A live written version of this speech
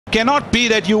cannot be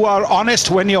that you are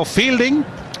honest when you're fielding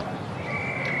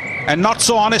and not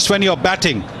so honest when you're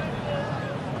batting.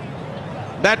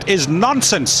 That is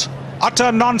nonsense,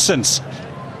 utter nonsense.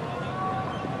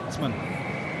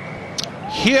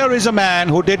 Here is a man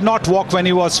who did not walk when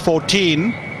he was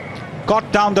 14,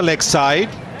 got down the leg side.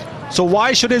 So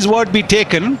why should his word be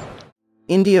taken?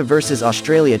 India versus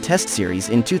Australia Test Series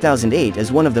in 2008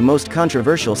 is one of the most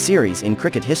controversial series in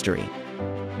cricket history.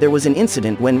 There was an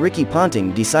incident when Ricky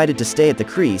Ponting decided to stay at the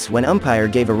crease when umpire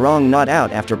gave a wrong not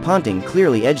out after Ponting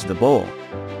clearly edged the ball.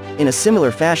 In a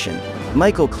similar fashion,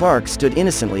 Michael Clarke stood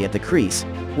innocently at the crease,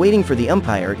 waiting for the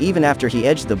umpire even after he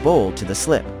edged the ball to the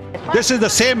slip. This is the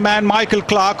same man, Michael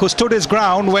Clarke, who stood his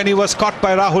ground when he was caught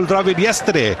by Rahul Dravid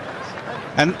yesterday.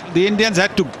 And the Indians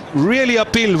had to really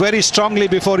appeal very strongly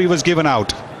before he was given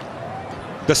out.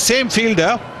 The same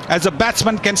fielder as a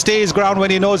batsman can stay his ground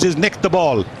when he knows he's nicked the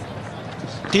ball.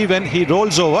 Even he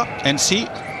rolls over and see,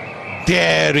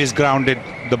 there is grounded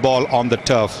the ball on the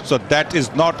turf. So that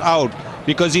is not out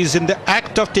because he's in the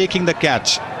act of taking the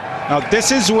catch. Now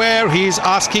this is where he's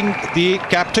asking the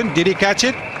captain, did he catch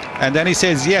it? And then he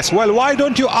says yes. Well, why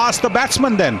don't you ask the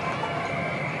batsman then?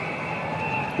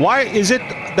 Why is it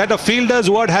that a fielder's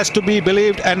word has to be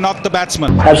believed and not the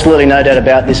batsman? Absolutely no doubt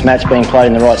about this match being played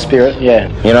in the right spirit, yeah.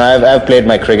 You know, I've played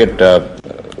my cricket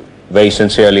very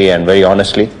sincerely and very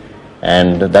honestly,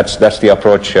 and that's the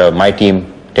approach my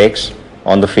team takes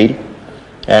on the field,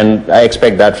 and I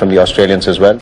expect that from the Australians as well.